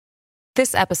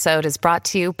This episode is brought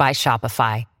to you by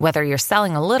Shopify. Whether you're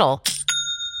selling a little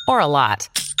or a lot,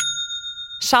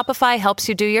 Shopify helps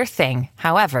you do your thing,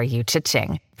 however you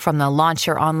cha-ching. From the launch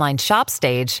your online shop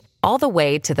stage, all the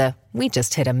way to the we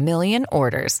just hit 1 million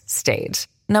orders stage.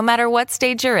 No matter what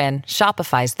stage you're in,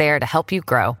 Shopify's there to help you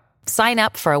grow. Sign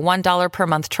up for a $1 per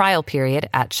month trial period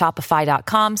at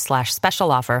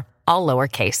shopify.com/special offer, all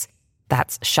lowercase.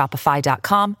 That's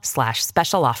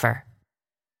shopify.com/special offer.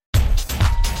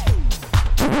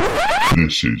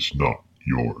 This is not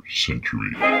your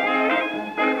century.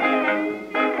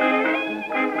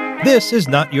 This is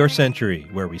Not Your Century,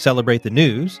 where we celebrate the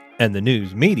news and the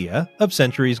news media of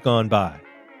centuries gone by.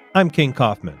 I'm King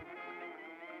Kaufman.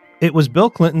 It was Bill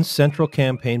Clinton's central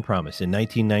campaign promise in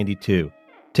 1992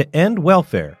 to end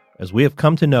welfare as we have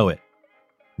come to know it.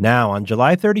 Now, on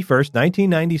July 31st,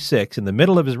 1996, in the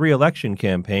middle of his re-election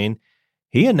campaign,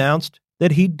 he announced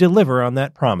that he'd deliver on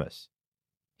that promise.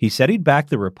 He said he'd back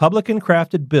the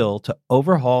Republican-crafted bill to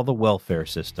overhaul the welfare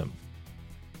system.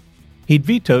 He'd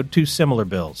vetoed 2 similar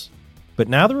bills, but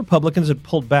now the Republicans had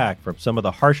pulled back from some of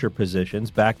the harsher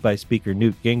positions backed by Speaker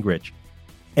Newt Gingrich,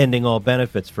 ending all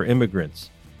benefits for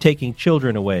immigrants, taking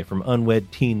children away from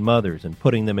unwed teen mothers and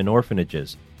putting them in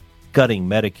orphanages, gutting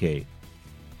Medicaid.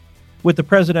 With the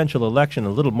presidential election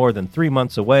a little more than 3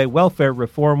 months away, welfare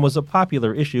reform was a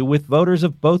popular issue with voters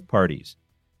of both parties.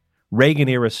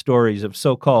 Reagan-era stories of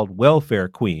so-called welfare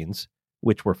queens,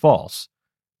 which were false,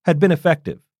 had been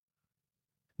effective.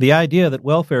 The idea that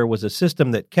welfare was a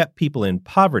system that kept people in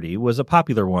poverty was a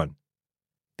popular one.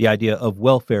 The idea of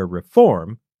welfare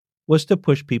reform was to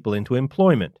push people into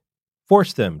employment,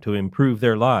 force them to improve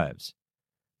their lives.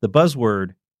 The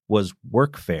buzzword was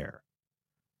workfare.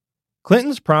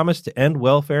 Clinton's promise to end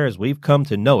welfare as we've come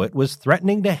to know it was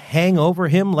threatening to hang over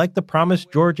him like the promise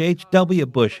George H.W.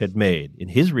 Bush had made in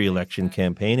his re-election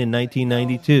campaign in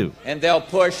 1992. And they'll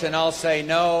push and I'll say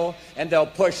no, and they'll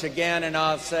push again and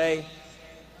I'll say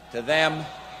to them,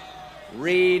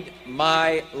 read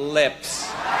my lips,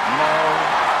 no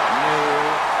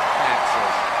new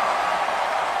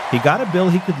taxes. He got a bill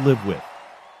he could live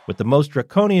with the most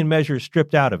draconian measures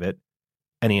stripped out of it,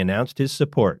 and he announced his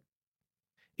support.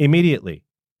 Immediately,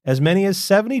 as many as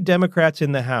 70 Democrats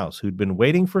in the House who'd been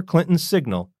waiting for Clinton's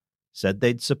signal said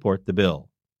they'd support the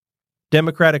bill.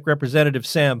 Democratic Representative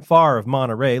Sam Farr of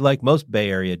Monterey, like most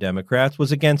Bay Area Democrats,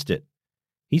 was against it.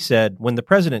 He said, when the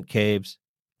president caves,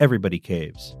 everybody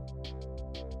caves.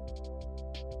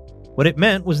 What it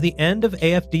meant was the end of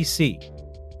AFDC,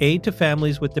 Aid to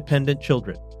Families with Dependent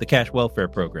Children, the cash welfare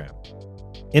program.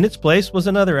 In its place was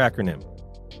another acronym,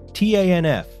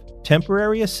 TANF,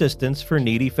 Temporary Assistance for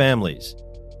Needy Families.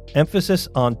 Emphasis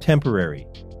on temporary.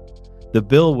 The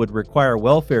bill would require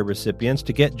welfare recipients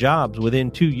to get jobs within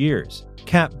 2 years,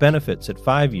 cap benefits at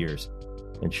 5 years,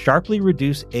 and sharply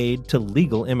reduce aid to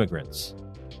legal immigrants.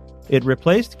 It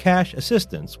replaced cash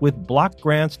assistance with block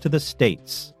grants to the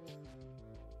states.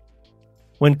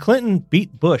 When Clinton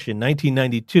beat Bush in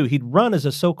 1992, he'd run as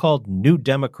a so-called New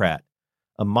Democrat,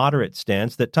 a moderate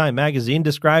stance that Time magazine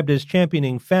described as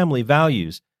championing family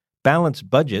values, balanced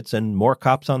budgets, and more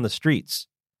cops on the streets.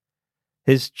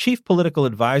 His chief political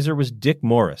advisor was Dick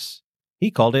Morris. He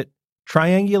called it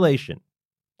triangulation,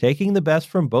 taking the best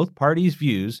from both parties'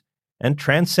 views and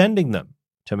transcending them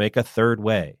to make a third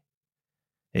way.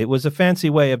 It was a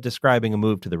fancy way of describing a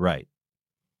move to the right.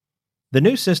 The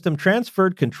new system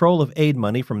transferred control of aid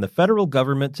money from the federal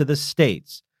government to the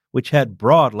states, which had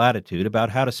broad latitude about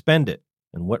how to spend it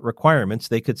and what requirements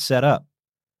they could set up.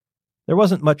 There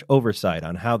wasn't much oversight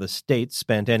on how the states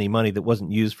spent any money that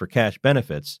wasn't used for cash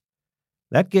benefits.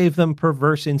 That gave them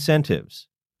perverse incentives.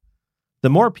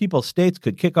 The more people states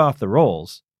could kick off the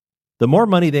rolls, the more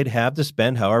money they'd have to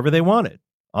spend however they wanted,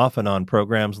 often on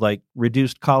programs like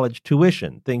reduced college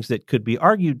tuition, things that could be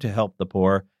argued to help the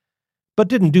poor, but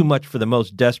didn't do much for the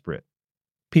most desperate,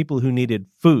 people who needed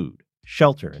food,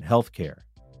 shelter, and health care.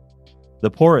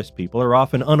 The poorest people are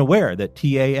often unaware that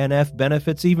TANF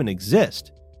benefits even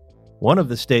exist. One of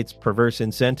the state's perverse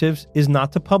incentives is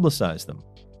not to publicize them.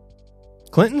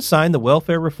 Clinton signed the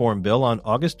welfare reform bill on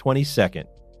August 22nd.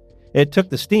 It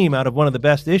took the steam out of one of the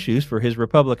best issues for his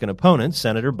Republican opponent,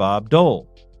 Senator Bob Dole,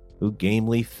 who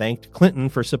gamely thanked Clinton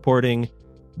for supporting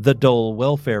the Dole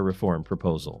welfare reform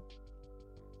proposal.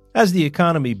 As the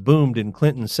economy boomed in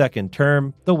Clinton's second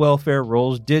term, the welfare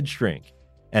rolls did shrink,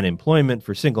 and employment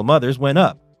for single mothers went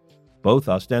up, both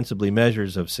ostensibly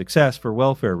measures of success for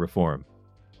welfare reform.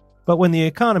 But when the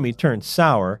economy turned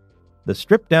sour, the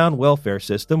stripped-down welfare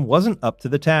system wasn't up to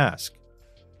the task.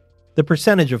 The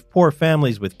percentage of poor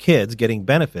families with kids getting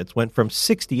benefits went from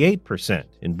 68%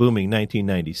 in booming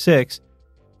 1996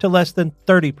 to less than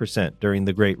 30% during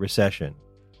the Great Recession,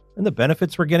 and the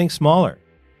benefits were getting smaller.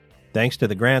 Thanks to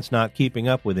the grants not keeping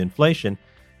up with inflation,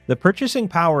 the purchasing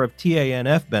power of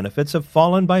TANF benefits have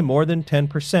fallen by more than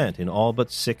 10% in all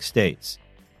but 6 states.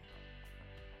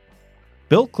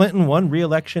 Bill Clinton won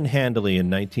re-election handily in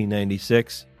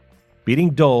 1996, beating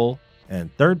Dole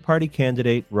and third-party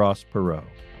candidate Ross Perot.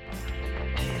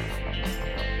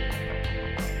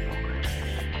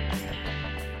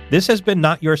 This has been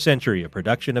Not Your Century, a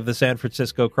production of the San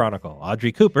Francisco Chronicle.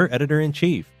 Audrey Cooper,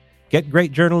 editor-in-chief. Get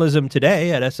great journalism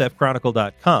today at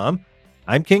sfchronicle.com.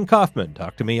 I'm King Kaufman.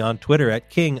 Talk to me on Twitter at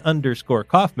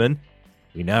King_Kaufman.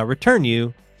 We now return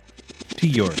you to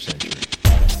your century.